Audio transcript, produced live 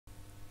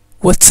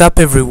What's up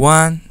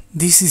everyone,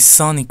 this is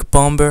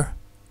SonicBomber.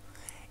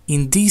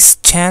 In this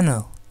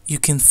channel you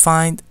can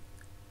find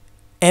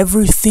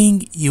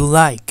everything you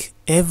like,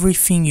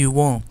 everything you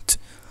want.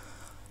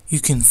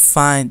 You can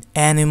find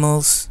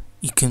animals,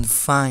 you can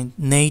find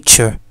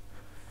nature,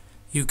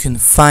 you can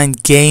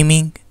find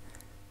gaming,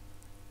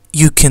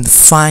 you can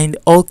find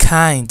all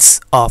kinds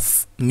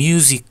of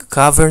music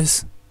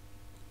covers,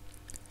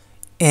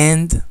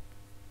 and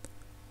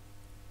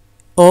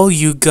all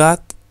you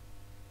got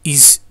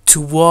is to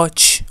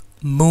watch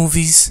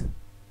movies,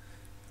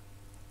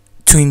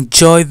 to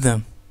enjoy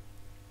them.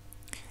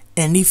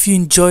 And if you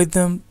enjoy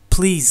them,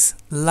 please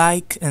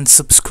like and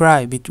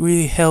subscribe, it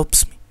really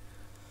helps me.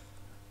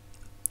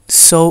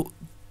 So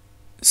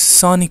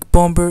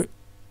SonicBomber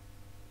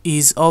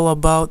is all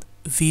about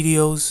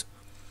videos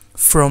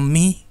from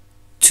me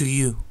to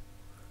you.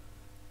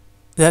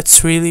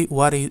 That's really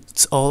what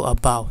it's all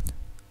about.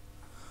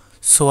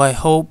 So I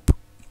hope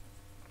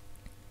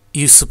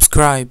you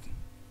subscribe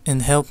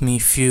and help me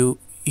if you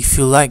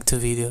like the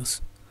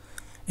videos,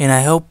 and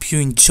I hope you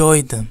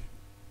enjoyed them.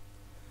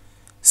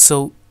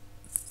 So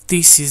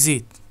this is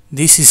it.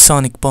 This is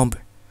SonicBomber.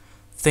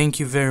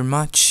 Thank you very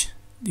much.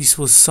 This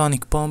was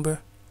SonicBomber.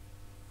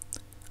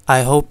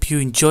 I hope you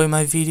enjoy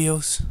my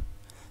videos.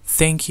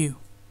 Thank you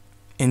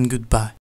and goodbye.